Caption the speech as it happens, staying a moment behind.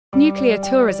Nuclear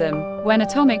tourism, when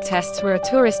atomic tests were a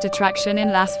tourist attraction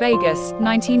in Las Vegas,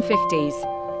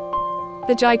 1950s.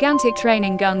 The gigantic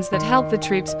training guns that help the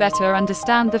troops better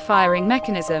understand the firing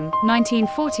mechanism,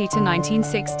 1940 to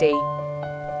 1960.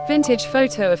 Vintage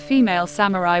photo of female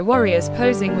samurai warriors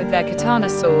posing with their katana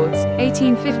swords,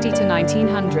 1850 to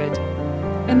 1900.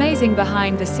 Amazing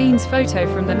behind-the-scenes photo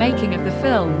from the making of the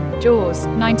film, Jaws,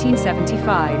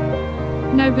 1975.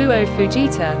 Nobuo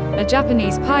Fujita, a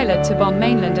Japanese pilot to bomb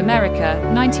mainland America,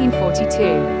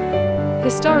 1942.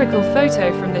 Historical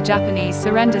photo from the Japanese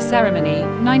surrender ceremony,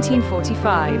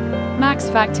 1945. Max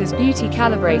Factor's Beauty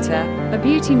Calibrator, a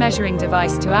beauty measuring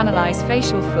device to analyze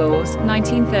facial flaws,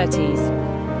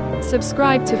 1930s.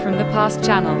 Subscribe to From the Past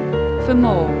channel for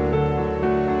more.